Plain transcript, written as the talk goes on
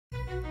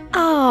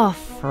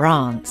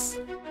France.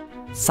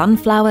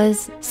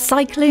 Sunflowers,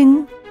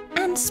 cycling,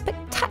 and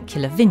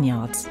spectacular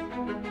vineyards.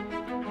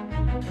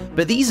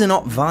 But these are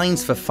not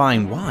vines for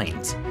fine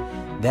wines.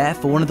 They're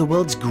for one of the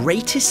world's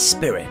greatest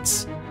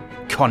spirits,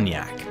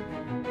 Cognac.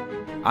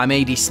 I'm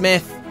A.D.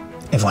 Smith.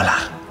 Et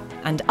voilà.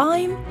 And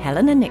I'm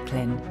Helena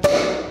Nicklin.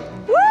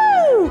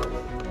 Woo!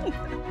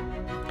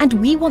 And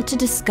we want to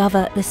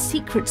discover the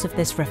secrets of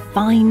this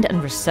refined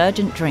and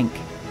resurgent drink.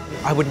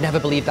 I would never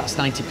believe that's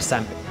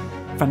 90%.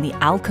 From the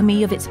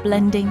alchemy of its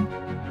blending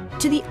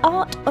to the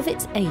art of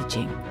its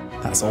aging.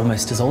 That's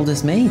almost as old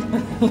as me.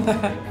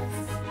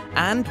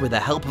 And with the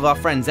help of our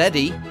friends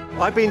Eddie...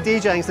 I've been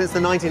DJing since the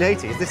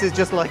 1980s. This is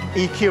just like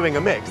EQing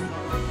a mix.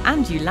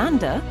 And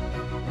Yolanda.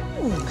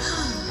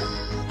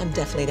 I'm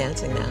definitely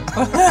dancing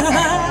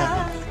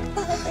now.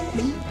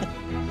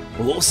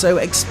 We'll also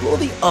explore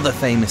the other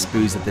famous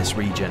booze of this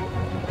region.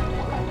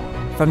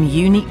 From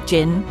unique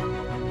gin...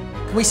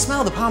 Can we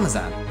smell the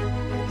Parmesan?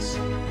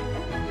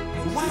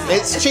 Wow.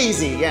 It's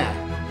cheesy, yeah.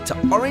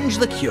 To orange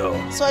liqueur.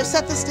 So I've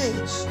set the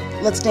stage.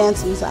 Let's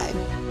dance inside.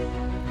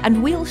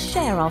 And we'll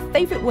share our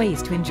favourite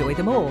ways to enjoy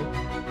them all.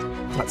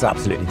 That's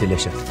absolutely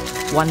delicious.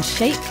 One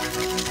shake,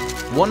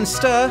 one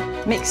stir,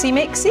 Mixy,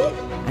 mixy.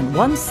 and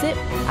one sip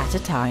at a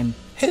time.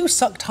 Who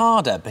sucked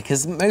harder?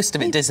 Because most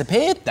of it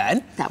disappeared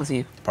then. That was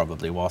you.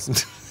 probably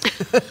wasn't.